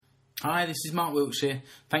Hi, this is Mark Wiltshire.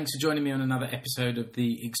 Thanks for joining me on another episode of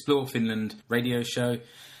the Explore Finland radio show.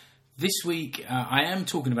 This week, I am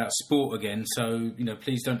talking about sport again, so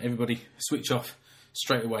please don't everybody switch off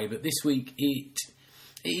straight away. But this week, it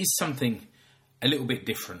is something a little bit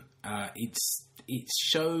different. It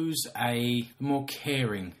shows a more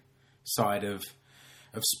caring side of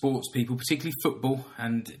sports people, particularly football,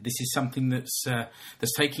 and this is something that's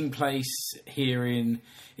taking place here in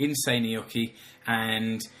Seinäjoki,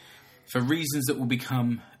 and for reasons that will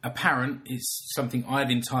become apparent, it's something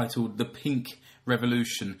I've entitled The Pink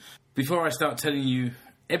Revolution. Before I start telling you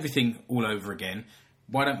everything all over again,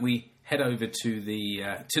 why don't we head over to the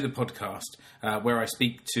podcast where I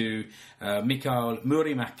speak to Mikael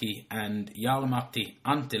Murimäki and Jalmari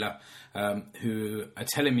Anttila, who are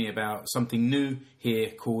telling me about something new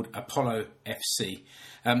here called Apollo FC.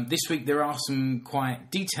 This week there are some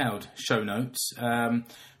quite detailed show notes,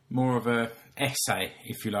 more of a essay,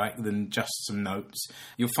 if you like, than just some notes.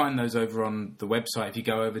 You'll find those over on the website. If you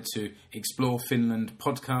go over to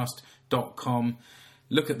explorefinlandpodcast.com,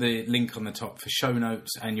 look at the link on the top for show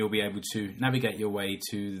notes, and you'll be able to navigate your way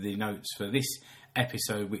to the notes for this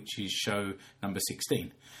episode, which is show number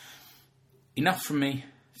 16. Enough from me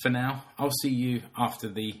for now. I'll see you after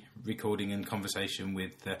the recording and conversation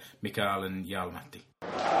with Mikael and Jalmari.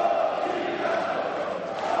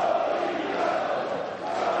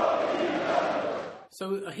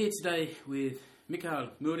 So I'm here today with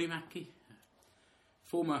Mikael Murimäki,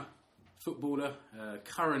 former footballer,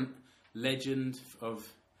 current legend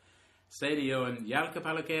of Seinäjoen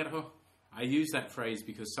Jalkapallokerho. I use that phrase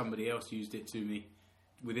because somebody else used it to me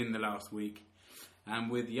within the last week. And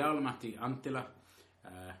with Jalmari Anttila,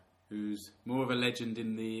 who's more of a legend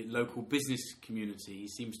in the local business community. He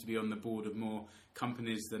seems to be on the board of more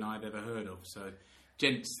companies than I've ever heard of. So,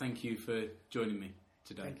 gents, thank you for joining me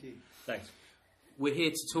today. Thank you. Thanks. We're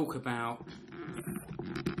here to talk about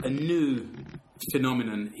a new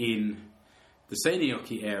phenomenon in the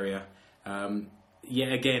Seinäjoki area.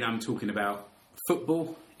 Yet again, I'm talking about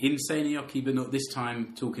football in Seinäjoki, but not this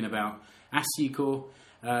time talking about Asjiko,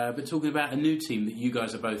 but talking about a new team that you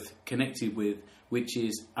guys are both connected with, which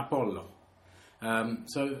is Apollo.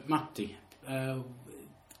 So, Matti,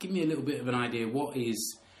 give me a little bit of an idea. What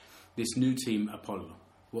is this new team, Apollo?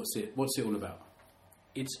 What's it all about?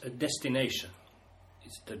 It's a destination.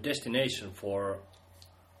 It's the destination for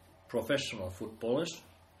professional footballers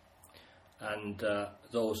and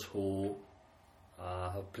those who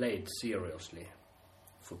have played seriously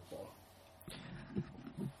football.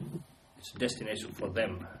 It's a destination for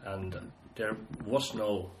them, and there was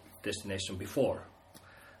no destination before,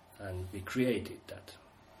 and we created that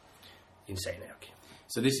in Seinäjoki.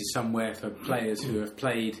 So this is somewhere for players who have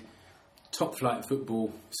played top flight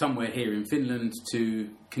football somewhere here in Finland to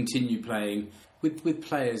continue playing with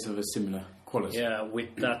players of a similar quality. Yeah,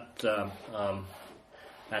 with that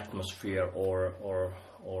atmosphere or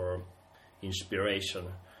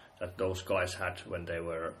inspiration that those guys had when they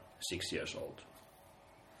were 6 years old.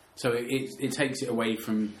 So it takes it away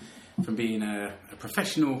from being a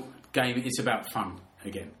professional game. It's about fun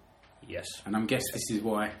again. Yes. And I'm guessing this is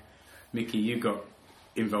why, Mickey, you got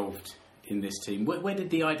involved in this team. Where did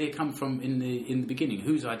the idea come from in the beginning?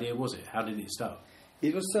 Whose idea was it? How did it start?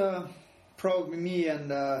 It was probably me and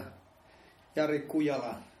Jari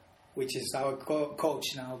Kujala, which is our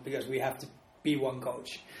coach now, because we have to be one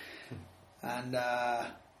coach. And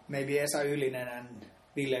maybe Esa Ylinen and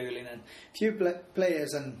Ville Ylinen. Few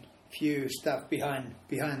players and few staff behind.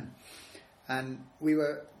 And we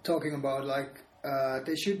were talking about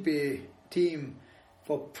there should be a team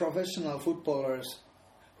for professional footballers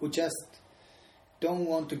who just don't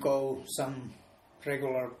want to go some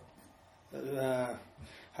regular,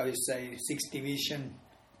 6th division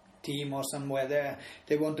team or somewhere there.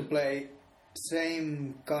 They want to play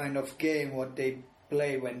same kind of game what they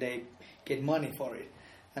play when they get money for it.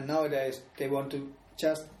 And nowadays they want to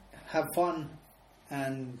just have fun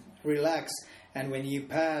and relax. And when you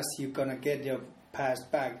pass, you're gonna get your pass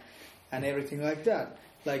back and everything like that,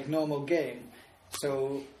 like normal game.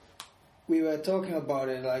 So we were talking about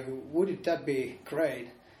it, would that be great?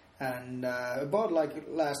 And about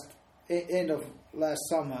end of last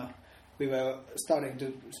summer, we were starting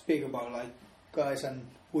to speak about guys, and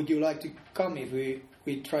would you like to come if we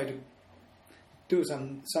try to do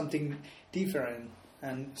something different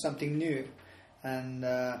and something new? And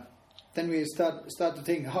then we start to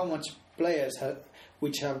think how much players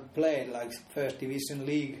which have played first division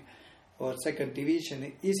league or second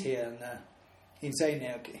division is here in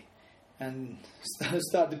Seinäjoki, and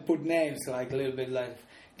start to put names a little bit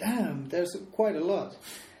damn, there's quite a lot.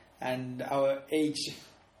 And our age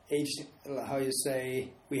age, how you say,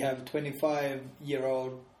 we have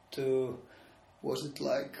 25-year-old to, was it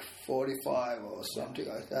like 45 or something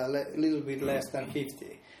like that, a little bit less than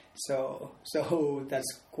 50. So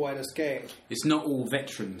that's quite a scale. It's not all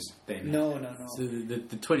veterans then? No. So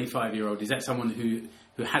the 25-year-old, is that someone who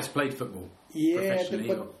has played football professionally?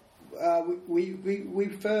 But we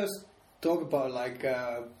first talk about like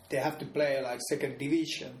they have to play like second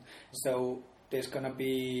division. So there's going to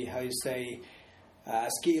be, how you say,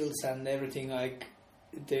 skills and everything like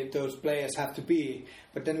those players have to be.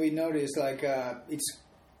 But then we notice like it's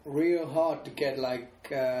real hard to get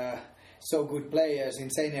like so good players in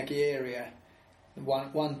Seinäjoki area,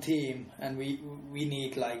 one team, and we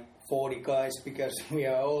need like 40 guys because we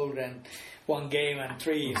are old and one game and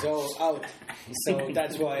 3 is all out. So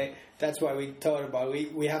that's why we thought about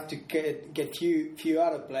we have to get few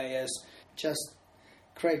other players, just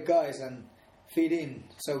great guys and fit in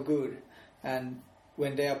so good. And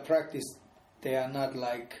when they are practice, they are not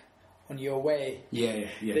like on your way. Yeah.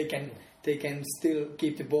 They can still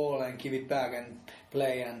keep the ball and give it back and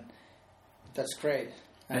play, and that's great.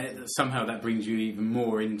 Somehow that brings you even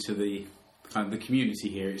more into the kind of the community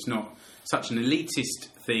here. It's not such an elitist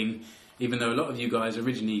thing, even though a lot of you guys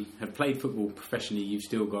originally have played football professionally. You've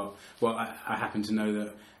still got, well, I happen to know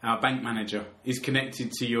that our bank manager is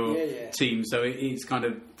connected to your team, so it's kind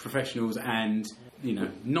of professionals and, you know,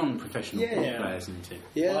 non-professional players in the team.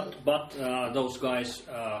 Yeah. But those guys,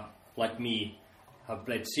 like me, have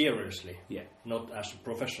played seriously. Yeah. Not as a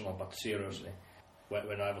professional, but seriously.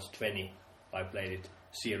 When I was 20, I played it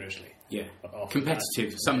seriously. Yeah. But after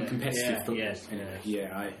competitive, competitive football. Yes. Anyway,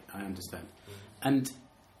 yeah, I understand. And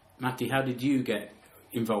Matti, how did you get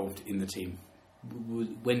involved in the team?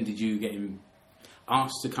 When did you get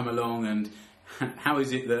asked to come along, and how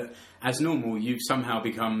is it that, as normal, you've somehow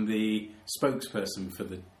become the spokesperson for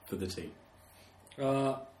the team?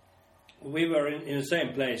 We were in the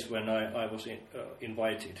same place when I was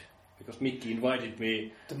invited, because Mikki invited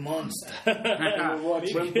me. The monster.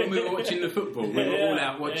 when we were watching the football, we were all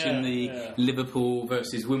out watching the Liverpool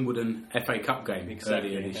versus Wimbledon FA Cup game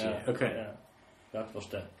earlier this year. Okay. Yeah. That was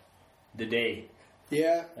the day.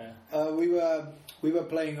 Yeah. We were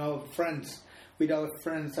playing with our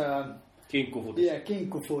friends. Kinkkufutis. Yeah,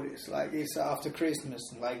 Kinkkufutis. Like it's after Christmas,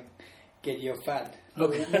 like get your fat.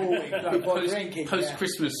 Okay. Before drinking.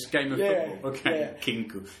 Post-Christmas game of football. Okay, yeah.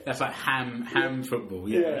 Kinku. That's like ham football.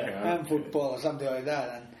 Yeah, okay. Ham football or something like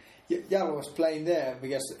that. And Jaro was playing there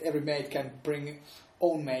because every mate can bring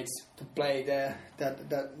own mates to play there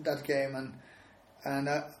that game. And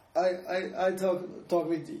I talked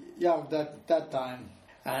with Jaro that time,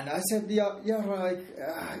 and I said, Jaro, like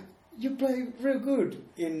you play real good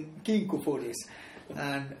in Kinkkufutis,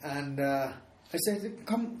 and I said,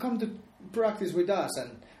 come to practice with us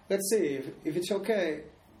and let's see if it's okay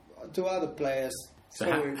to other players. So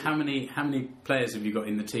how many players have you got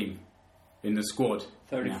in the team, in the squad?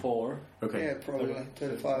 34. Now? Okay. Yeah, probably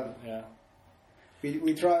 35. Yeah.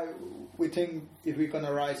 We think if we're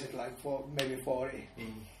gonna rise it like maybe 40.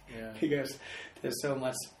 Yeah. Because there's so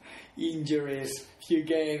much injuries, few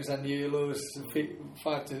games, and you lose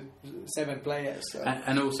 5 to 7 players. So.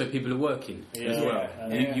 And also people are working as well.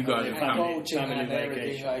 You guys are coming. Coaching and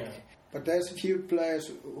everything. But there's a few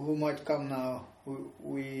players who might come now.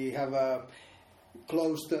 We have a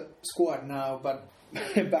closed squad now, but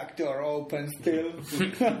back door open still.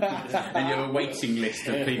 And you have a waiting list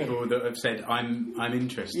of people that have said, I'm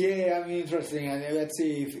interested. Yeah, I'm interested, and let's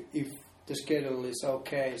see if the schedule is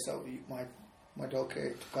okay, so you might okay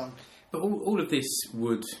to come. But all of this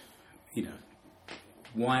would, you know,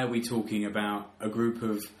 why are we talking about a group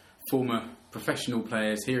of former professional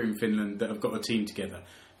players here in Finland that have got a team together?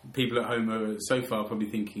 People at home are so far probably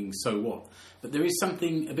thinking, so what? But there is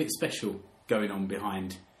something a bit special going on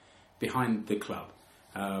behind the club.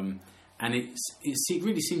 And it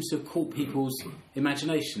really seems to have caught people's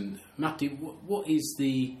imagination. Matti, what is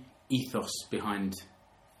the ethos behind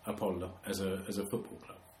Apollo as a football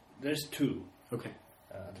club? There's 2. Okay.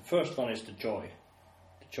 The first one is the joy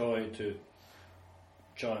to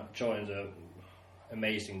join the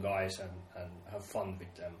amazing guys and have fun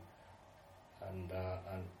with them, and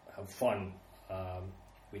have fun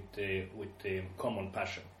with the common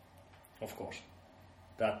passion. Of course,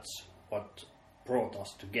 that's what brought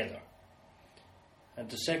us together. And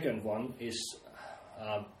the second one is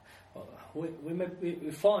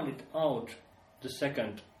we found it out. The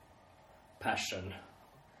second passion.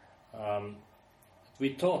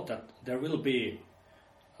 We thought that there will be.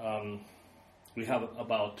 We have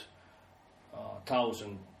about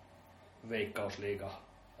 1,000 Veikkausliiga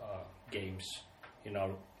games in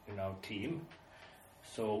our team,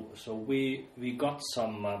 So we got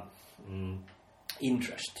some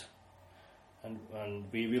interest, and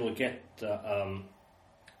we will get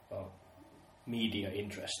media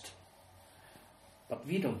interest, but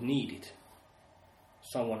we don't need it.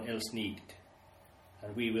 Someone else needs it,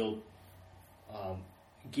 and we will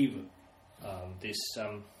give this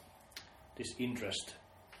interest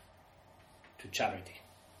to charity.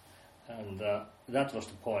 And that was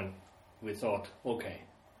the point. We thought, okay,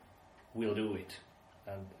 we'll do it,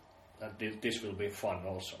 and this will be fun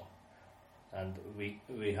also. And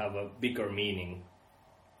we have a bigger meaning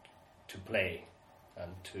to play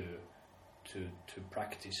and to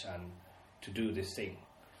practice and to do this thing.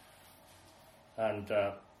 And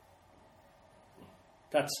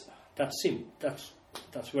that's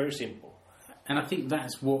very simple. And I think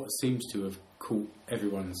that's what seems to have caught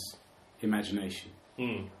everyone's imagination.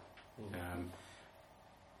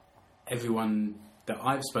 Everyone that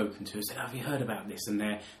I've spoken to has said, "Have you heard about this?" And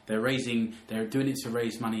they're doing it to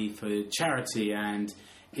raise money for charity, and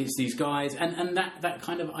it's these guys, and that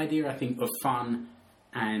kind of idea, I think, of fun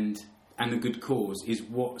and a good cause is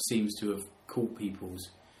what seems to have caught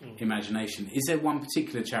people's imagination. Is there one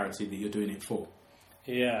particular charity that you're doing it for?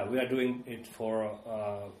 Yeah, we are doing it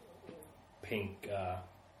for pink.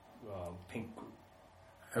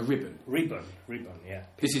 A ribbon. Ribbon, yeah.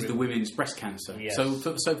 This is the women's breast cancer. Yes. So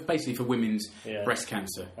basically for women's breast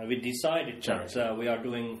cancer. And we decided charity. that we are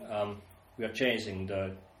doing, we are changing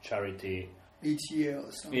the charity each year or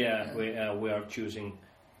something. Yeah, we are choosing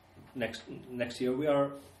next year. We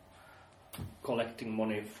are collecting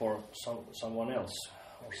money for someone else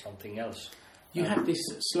or something else. You have this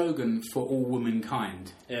slogan for all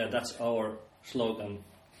womankind. Yeah, that's our slogan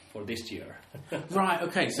for this year. Right.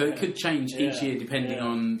 Okay. So it could change each year depending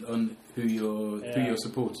on who you're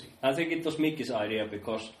supporting. I think it was Mickey's idea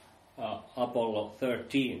because Apollo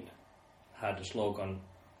 13 had a slogan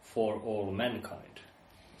for all mankind.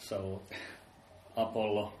 So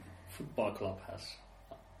Apollo Football Club has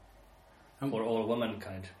for all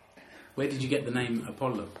womankind. Where did you get the name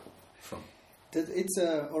Apollo from? It's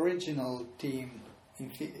an original team in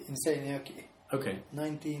Seinäjoki. Okay.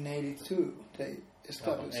 1982 they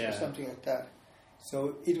established or something like that.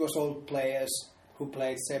 So it was all players who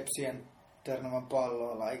played Sepsi and Ternava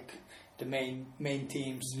Pallo, like the main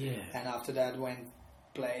teams. Yeah. And after that went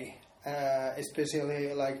play,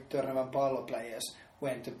 especially like Ternava Pallo players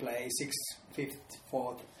went to play 6th, 5th,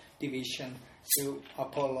 4th division to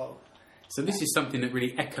Apollo. So this is something that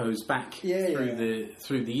really echoes back through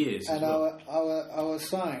the years. And as well. our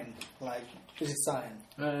sign, like, is it sign?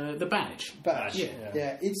 The badge. Badge.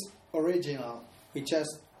 Yeah, it's original. We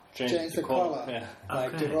just changed the color,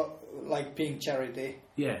 like like pink charity.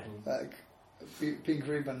 Yeah. Like pink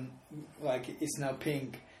ribbon, like it's now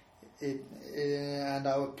pink. And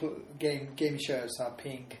our game shirts are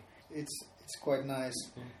pink. It's quite nice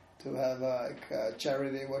to have like a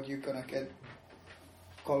charity. What you're gonna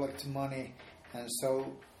collect money, and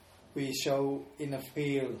so we show in a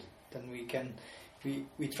field. Then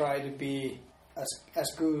we try to be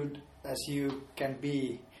as good as you can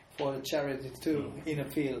be for the charity too in a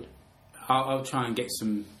field. I'll try and get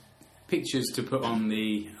some pictures to put on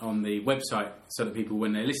the website so that people,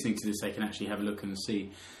 when they're listening to this, they can actually have a look and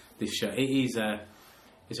see this shirt.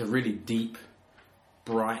 It's a really deep,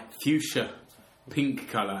 bright fuchsia pink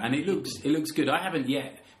colour, and it looks good. I haven't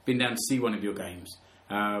yet been down to see one of your games,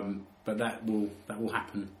 but that will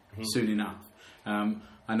happen soon enough.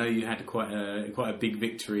 I know you had quite a big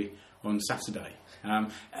victory on Saturday. Where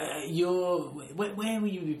will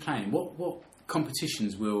you be playing? What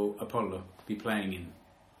competitions will Apollo be playing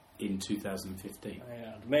in 2015?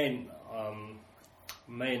 The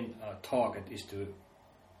main target is to,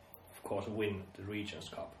 of course, win the Regions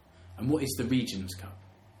Cup. And what is the Regions Cup?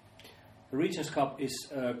 The Regions Cup is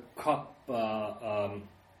a cup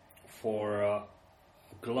for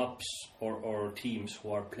clubs or teams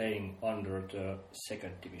who are playing under the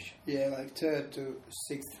 2nd division. Yeah, like 3rd to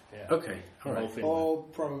 6th. Yeah. Okay, all right. Or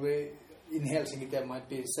probably in Helsinki there might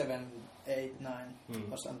be 7, 8, 9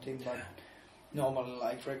 or something, but normally,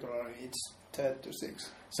 like regularly, it's 3rd to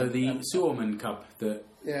 6th. So the Suomen Cup that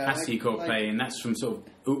HC play in, that's from sort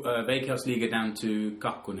of Veikkausliiga down to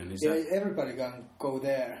Kakkonen, is that? Yeah, everybody can go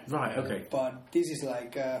there. Right, okay. But this is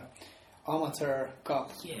like amateur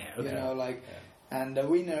cup. Yeah, okay. You know, like... Yeah. And the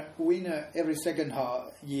winner every second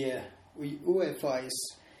year, UEFA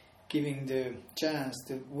is giving the chance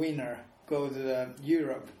to winner go to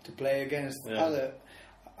Europe to play against other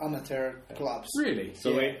amateur clubs. Really?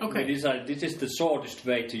 So we decided this is the shortest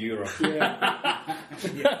way to Europe. Yeah.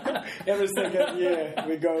 Every second year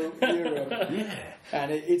we go to Europe. Yeah.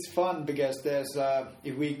 And it's fun because there's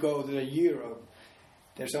if we go to Europe,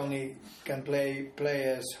 there's only can play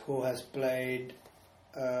players who has played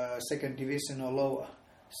second division or lower.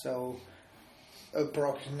 So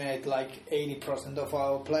approximate like 80% of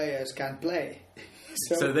our players can play.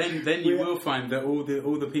 So then you will find that all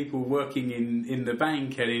the people working in the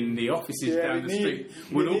bank and in the offices down the street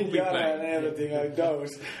will all be playing. And everything like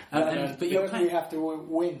those. But we have to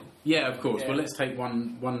win. Yeah, of course. Yeah. Well, let's take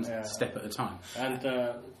one step at a time. And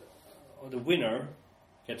the winner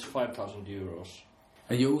gets €5,000.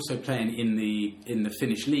 Are you also playing in the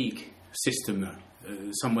Finnish league system though?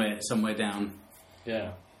 Somewhere down?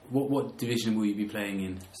 Yeah. What division will you be playing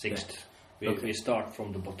in? Sixth. We start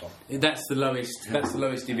from the bottom. That's the lowest. That's the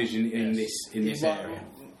lowest division in this area.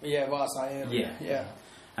 Yeah, Vasa area. Yeah.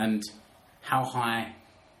 And how high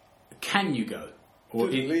can you go? Or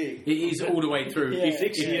to the league. It is all the way through.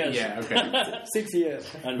 6 years. Yeah. Okay. 6 years.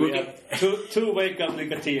 And we have two Wake-Up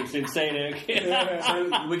Liga teams in Seinäjoki.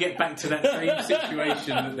 So we get back to that same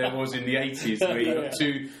situation that there was in the 80s, where you got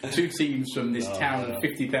two teams from this town,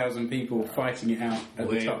 50,000 people fighting it out at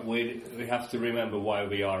the top. We have to remember why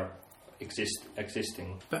we are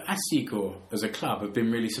existing. But Asiko as a club have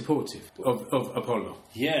been really supportive of Apollo.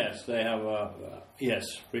 Yes, they have. Yes,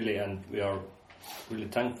 really, and we are really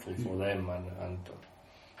thankful for them, and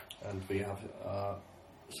we have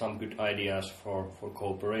some good ideas for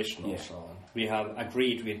cooperation also. And we have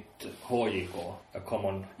agreed with HJK a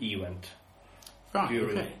common event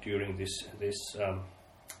during this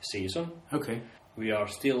season. Okay. We are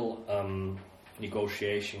still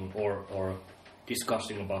negotiating or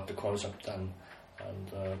discussing about the concept and at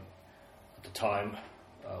the time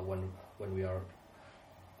when we are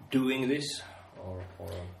doing this or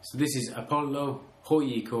so this is Apollo,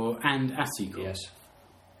 HJK and Asiko. Yes.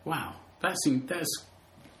 Wow, that's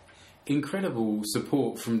incredible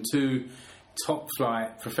support from two top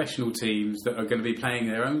flight professional teams that are going to be playing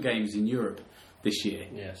their own games in Europe this year.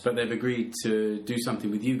 Yes. But they've agreed to do something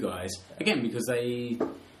with you guys again because they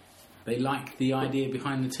like the idea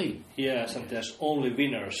behind the team. Yes, and there's only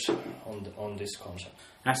winners on this concept.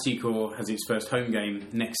 Asiko has its first home game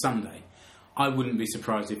next Sunday. I wouldn't be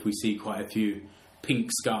surprised if we see quite a few pink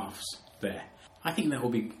scarves there. I think that will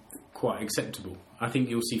be quite acceptable. I think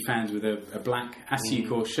you'll see fans with a black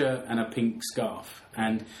Asiko shirt and a pink scarf.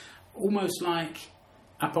 And almost like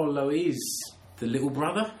Apollo is the little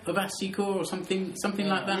brother of Asiko or something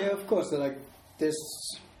like that. Yeah, of course. Like there's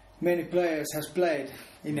many players has played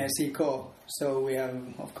in Asiko, so we have,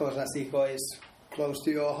 of course, Asiko is close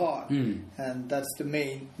to your heart, and that's the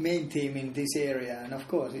main team in this area, and of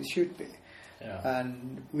course it should be. Yeah.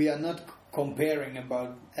 And we are not comparing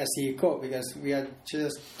about Asiko because we are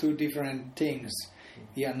just two different things.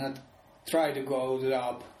 We are not trying to go to the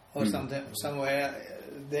up or something somewhere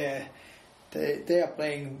there. They are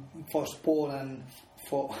playing for sport and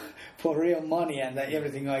for real money and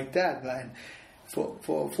everything like that. And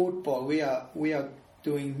for football, we are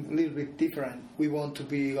doing a little bit different. We want to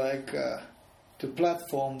be like to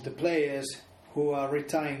platform the players who are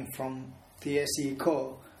retiring from the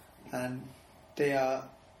Asiko, and they are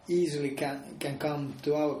easily can come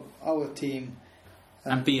to our team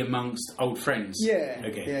and be amongst old friends. Yeah,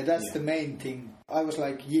 again. Yeah, that's the main thing. I was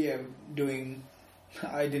like I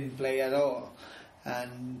didn't play at all,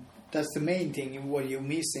 and that's the main thing. What you're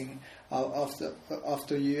missing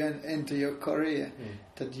after you enter your career,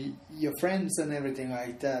 that your friends and everything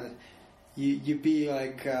like that. You be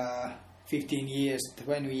like 15 years,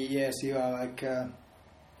 20 years. You are like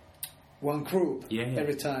one group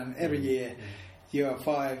every time, every year. You are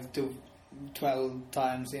 5 to 12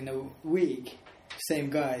 times in a week, same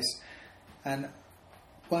guys, and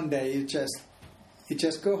one day you just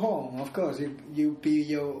go home. Of course, you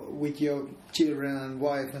be with your children and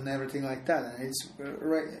wife and everything like that, and it's a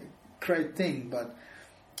great thing. But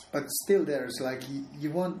still, there's like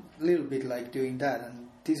you want a little bit like doing that, and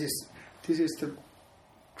this is the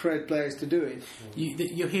great place to do it.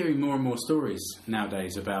 You're hearing more and more stories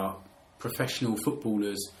nowadays about professional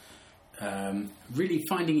footballers really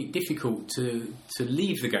finding it difficult to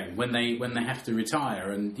leave the game when they have to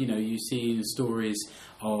retire, and you see stories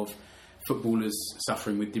of footballers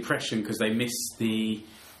suffering with depression because they miss the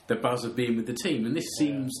buzz of being with the team, and this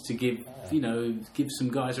seems to give some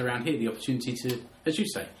guys around here the opportunity to, as you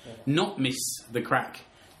say, not miss the crack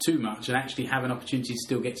too much and actually have an opportunity to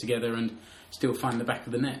still get together and still find the back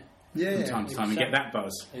of the net from time to time and get that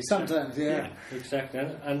buzz. Sometimes, exactly.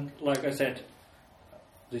 And like I said,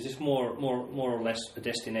 this is more or less a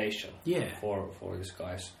destination for these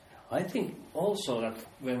guys. I think also that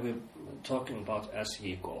when we're talking about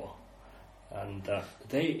Asiko, and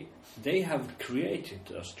they have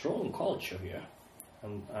created a strong culture here,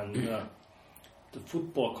 and the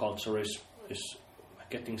football culture is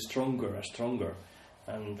getting stronger and stronger.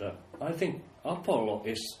 And I think Apollo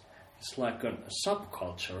is like a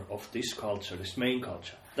subculture of this culture, this main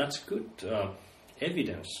culture. That's good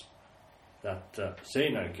evidence that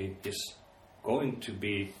Seinäjoki is going to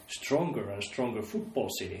be stronger and stronger football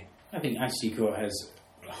city. I think HJK has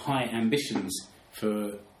high ambitions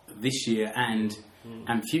for this year and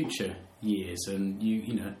future years. And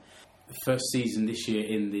you know, first season this year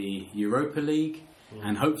in the Europa League,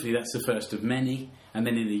 and hopefully that's the first of many. And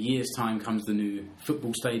then in a year's time comes the new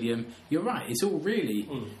football stadium. You're right; it's all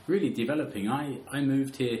really developing. I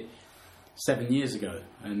moved here 7 years ago,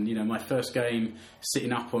 and you know, my first game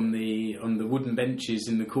sitting up on the wooden benches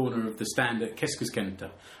in the corner of the stand at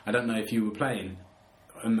Keskuskenttä. I don't know if you were playing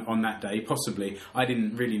on that day, possibly. I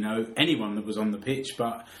didn't really know anyone that was on the pitch,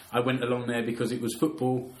 but I went along there because it was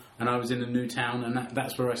football, and I was in a new town, and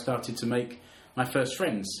that's where I started to make my first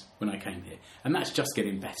friends when I came here. And that's just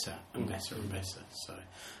getting better and better and better. So,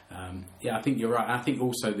 yeah, I think you're right. I think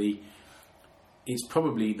also it's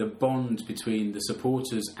probably the bond between the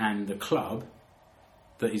supporters and the club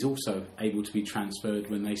that is also able to be transferred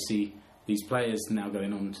when they see these players now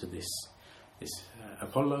going on to this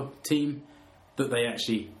Apollo team, that they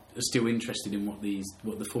actually are still interested in what the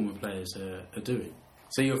former players are doing.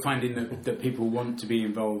 So you're finding that people want to be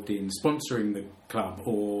involved in sponsoring the club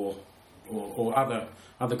or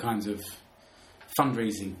other kinds of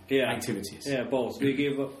fundraising activities. Yeah, both. We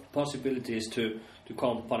give possibilities to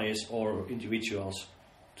companies or individuals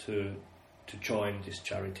to join this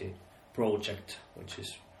charity project, which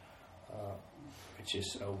is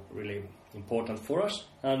really important for us.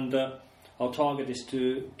 And our target is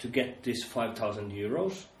to get this 5,000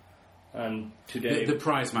 euros. And today the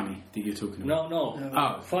prize money that you're talking about.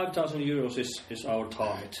 No. 5,000 euros is our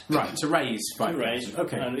target. Right, to raise 5,000.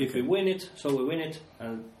 Okay. And if we win it, we win it,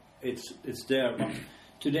 and it's there. But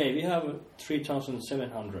today we have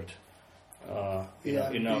 3,700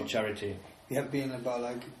 in our charity. We have been about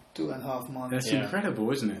like 2.5 months. That's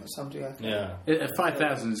incredible, isn't it? Something like that. Yeah.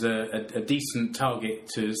 5,000 is a decent target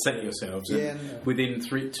to set yourselves. And within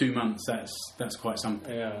 2 months, that's quite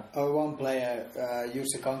something. Yeah. Our one player,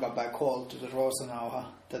 Jussi Kankapäe, called to the Rosenauha,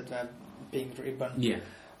 that pink ribbon. Yeah.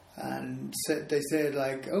 And they said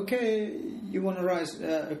like, okay, you want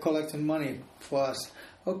to collect some money for us?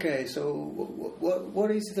 Okay, so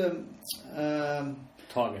what is the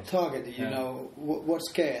target? You know, what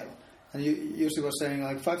scale? And you usually was saying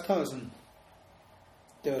like 5,000.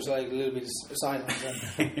 There was like a little bit of silence.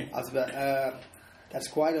 And after that, that's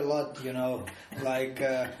quite a lot, you know. Like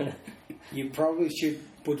you probably should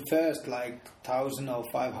put first like 1,000 or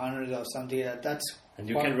 500 or something. That's and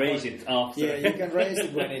you can raise it after. Yeah, you can raise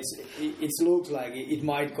it when it looks like it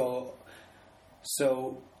might go.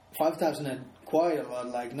 So 5,000 is quite a lot.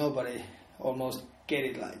 Like nobody almost get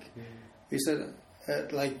it. Like we said,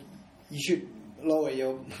 like you should lower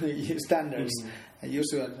your standards. And you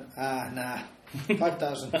said, nah,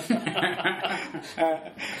 5,000.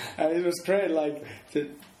 And it was great. Like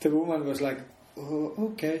the woman was like, oh,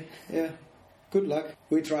 okay, yeah, good luck.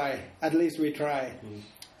 We try. At least we try.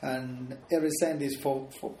 And every cent is for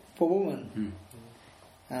women.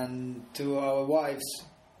 And to our wives,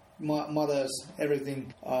 mothers,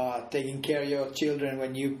 everything, taking care of your children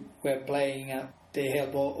when you were playing. They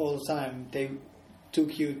help all the time. They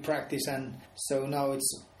took you practice, and so now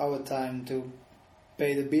it's our time to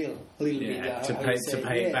pay the bill a little bit. To pay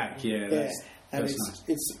it back. Yeah, and nice.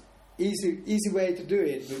 It's easy way to do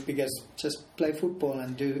it, because just play football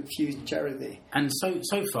and do a few charity. And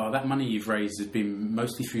so far, that money you've raised has been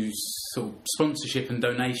mostly through sort of sponsorship and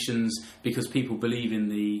donations because people believe in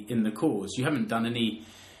the cause. You haven't done any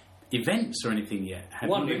events or anything yet, have you?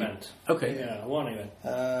 One event. Okay. Yeah, one event.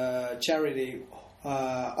 Charity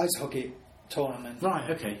ice hockey tournament. Right,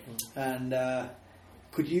 okay. And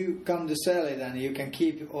could you come to sell it, and you can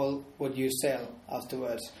keep all what you sell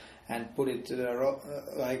afterwards and put it to the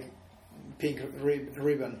pink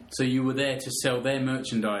ribbon. So you were there to sell their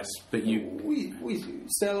merchandise, but you... We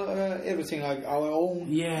sell everything, like our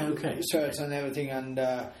own shirts and everything, and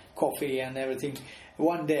coffee and everything.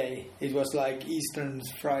 One day, it was like Easter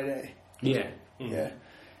Friday. Yeah. Yeah.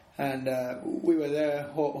 And we were there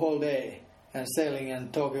whole day and selling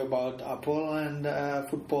and talking about Apollo and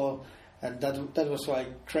football, and that was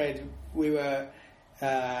like great. We were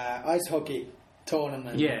ice hockey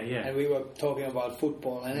tournament, and we were talking about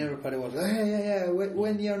football, and everybody was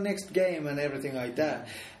when your next game and everything like that,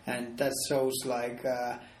 and that shows like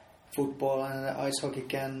football and ice hockey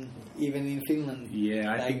can, even in Finland.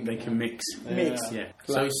 Yeah, I think they can mix. Yeah.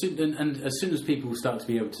 So as soon as people start to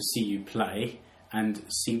be able to see you play and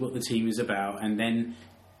see what the team is about, and then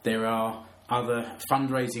there are other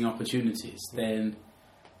fundraising opportunities, then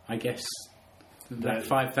I guess that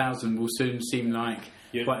 5,000 will soon seem like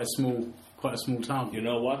quite a small target. You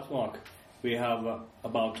know what, Mark? We have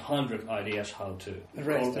about 100 ideas how to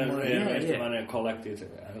raise the money and collect it,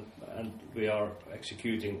 and we are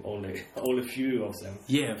executing only a few of them.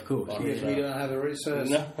 Yeah, of course. Because we don't have a research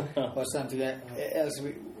or something else.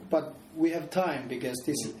 But we have time because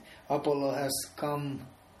this Apollo has come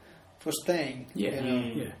for staying. Yeah,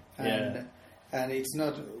 you know? And it's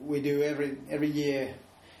not. We do every year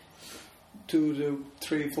 2 to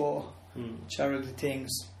 3, 4 charity things.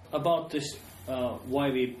 About this, why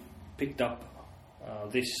we picked up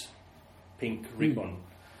this pink ribbon.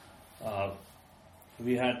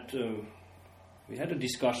 We had a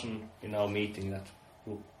discussion in our meeting that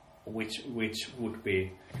which would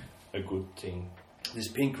be a good thing. This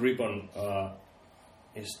pink ribbon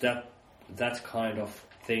is that kind of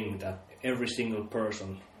thing that every single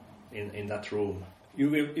person in that room you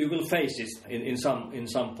will face it in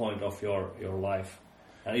some point of your life,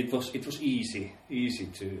 and it was easy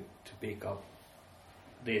to pick up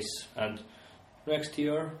this, and next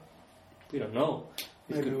year we don't know.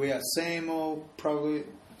 Maybe we are same or probably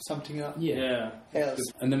something else.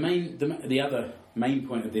 And the other main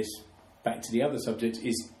point of this, back to the other subject,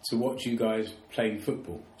 is to watch you guys playing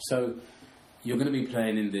football. So you're going to be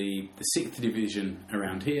playing in the 6th division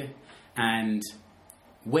around here, and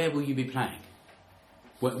where will you be playing?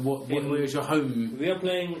 Where is your home? We are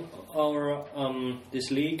playing our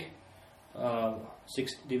this league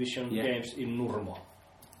 6th division games in Nurmo.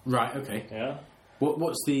 Right. Okay. Yeah.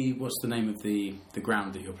 What's the name of the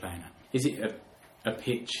ground that you're playing at? Is it a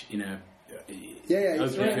pitch in a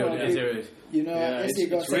it's really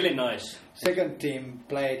it's really nice. Second team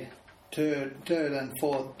played third and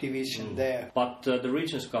fourth division there. But the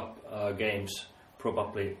Regions Cup games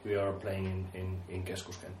probably we are playing in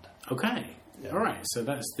Keskuskenttä. Okay. Yeah. All right. So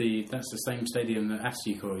that's the same stadium that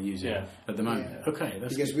ASJK are using at the moment. Yeah. Okay.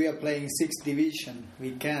 That's because we are playing 6th division,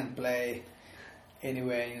 we can't play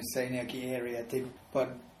anywhere in Seinäjoki area.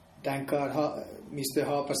 But thank God, Mr.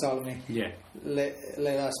 Haapasalmi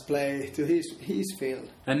let us play to his field.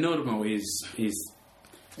 And Nurmo is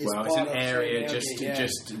well, it's an area just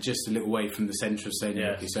a little way from the centre of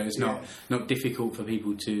Seinäjoki, so it's not difficult for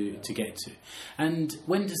people to get to. And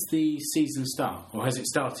when does the season start, or has it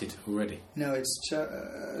started already? No, it's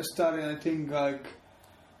starting. I think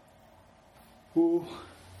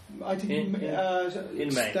in May.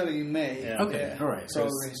 Starting in May. Yeah. Okay, all right. So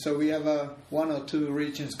we have 1 or 2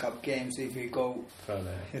 Regions Cup games if we go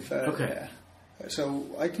further. Okay. So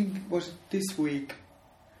I think was this week.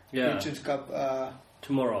 Regions Cup.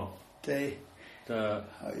 Tomorrow. The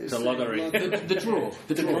lottery. The draw.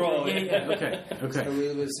 The draw. Yeah. Okay. So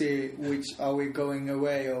we will see which are we going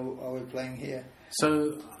away or are we playing here.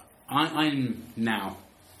 So I'm now.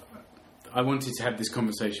 I wanted to have this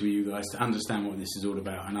conversation with you guys to understand what this is all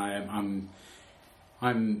about, and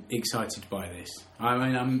I'm excited by this. I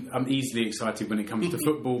mean, I'm easily excited when it comes to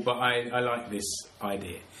football, but I like this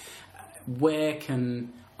idea. Where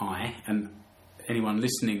can I and anyone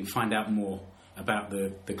listening find out more about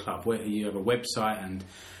the club? Where you have a website and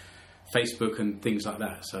Facebook and things like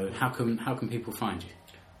that. So how can people find you?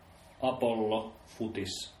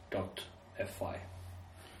 ApolloFutis.fi.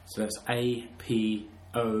 So that's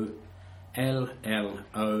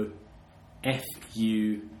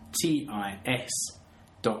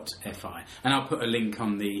APOLLOFUTIS.fi, and I'll put a link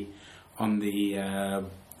on the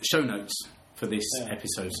show notes for this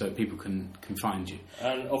episode so people can find you.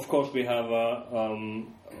 And of course we have a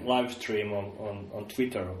live stream on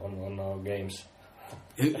Twitter on our games.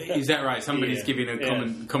 Is that right? Somebody's giving a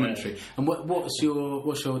commentary. Yeah. And what's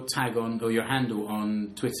your tag on, or your handle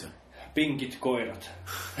on Twitter? Pinkit Koirat.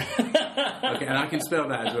 Okay, and I can spell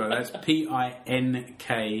that as well. That's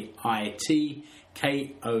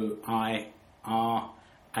PINKITKOIRAT.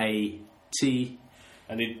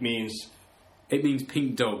 And it means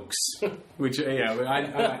pink dogs, which I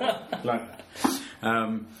like that.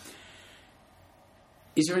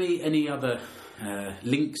 Is there any other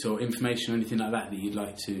links or information or anything like that you'd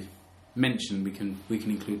like to mention? We can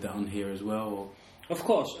include that on here as well. Or? Of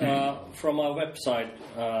course, from our website.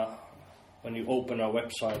 When you open our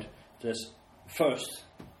website, there's first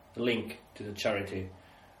the link to the charity,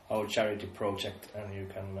 our charity project, and you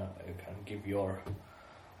can give your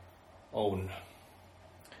own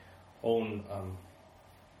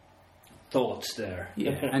thoughts there.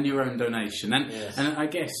 Yeah, and your own donation, and I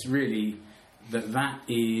guess really that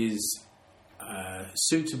is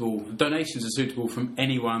suitable. Donations are suitable from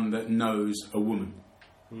anyone that knows a woman.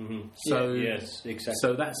 Mm-hmm. So yes, exactly.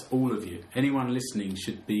 So that's all of you. Anyone listening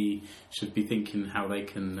should be thinking how they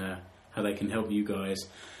can help you guys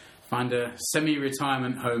find a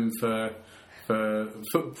semi-retirement home for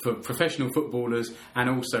professional footballers, and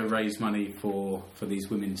also raise money for these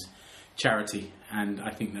women's charity. And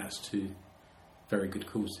I think that's two very good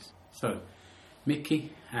causes. So,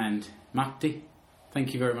 Mikki and Matti,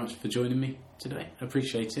 thank you very much for joining me today. I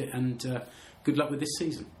appreciate it, and good luck with this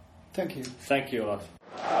season. Thank you. Thank you a lot.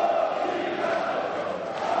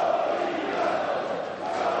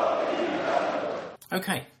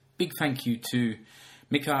 Okay, big thank you to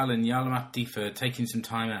Mikael and Jarl-Matti for taking some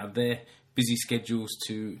time out of their busy schedules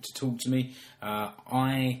to talk to me.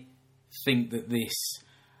 I think that this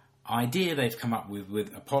idea they've come up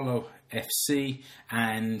with Apollo FC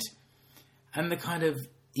and the kind of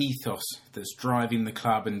ethos that's driving the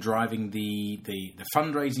club and driving the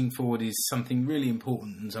fundraising forward is something really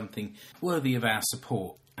important and something worthy of our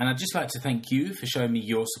support. And I'd just like to thank you for showing me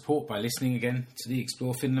your support by listening again to the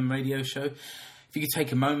Explore Finland radio show. If you could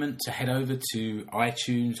take a moment to head over to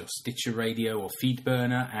iTunes or Stitcher Radio or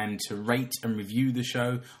Feedburner and to rate and review the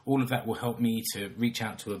show, all of that will help me to reach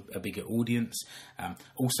out to a bigger audience.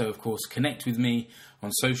 Also, of course, connect with me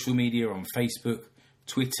on social media, on Facebook,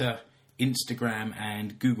 Twitter, Instagram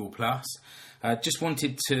and Google+. Just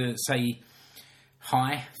wanted to say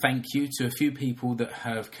hi, thank you to a few people that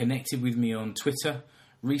have connected with me on Twitter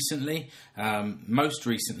recently. Most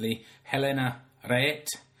recently, Helena Reet.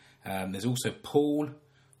 There's also Paul,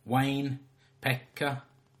 Wayne, Pekka,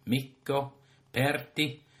 Mikko,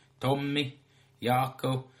 Pertti, Tommy,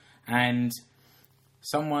 Jaakko, and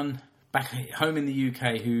someone back home in the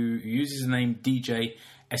UK who uses the name DJ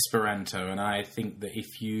Esperanto. And I think that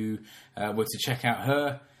if you were to check out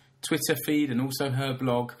her Twitter feed and also her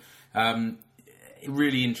blog,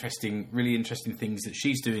 really interesting things that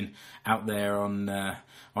she's doing out there on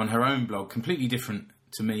her own blog, completely different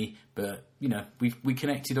to me, but you know, we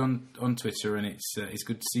connected on Twitter, and it's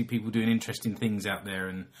good to see people doing interesting things out there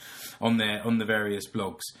and on the various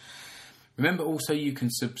blogs. Remember, also you can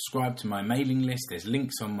subscribe to my mailing list. There's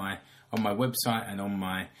links on my website and on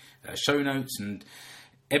my show notes, and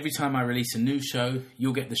every time I release a new show,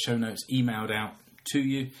 you'll get the show notes emailed out to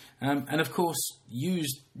you. And of course,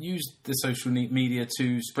 use the social media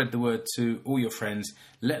to spread the word to all your friends.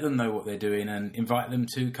 Let them know what they're doing and invite them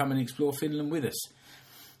to come and explore Finland with us.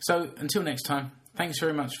 So, until next time, thanks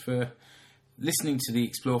very much for listening to the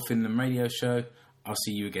Explore Finland radio show. I'll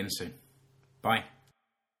see you again soon. Bye.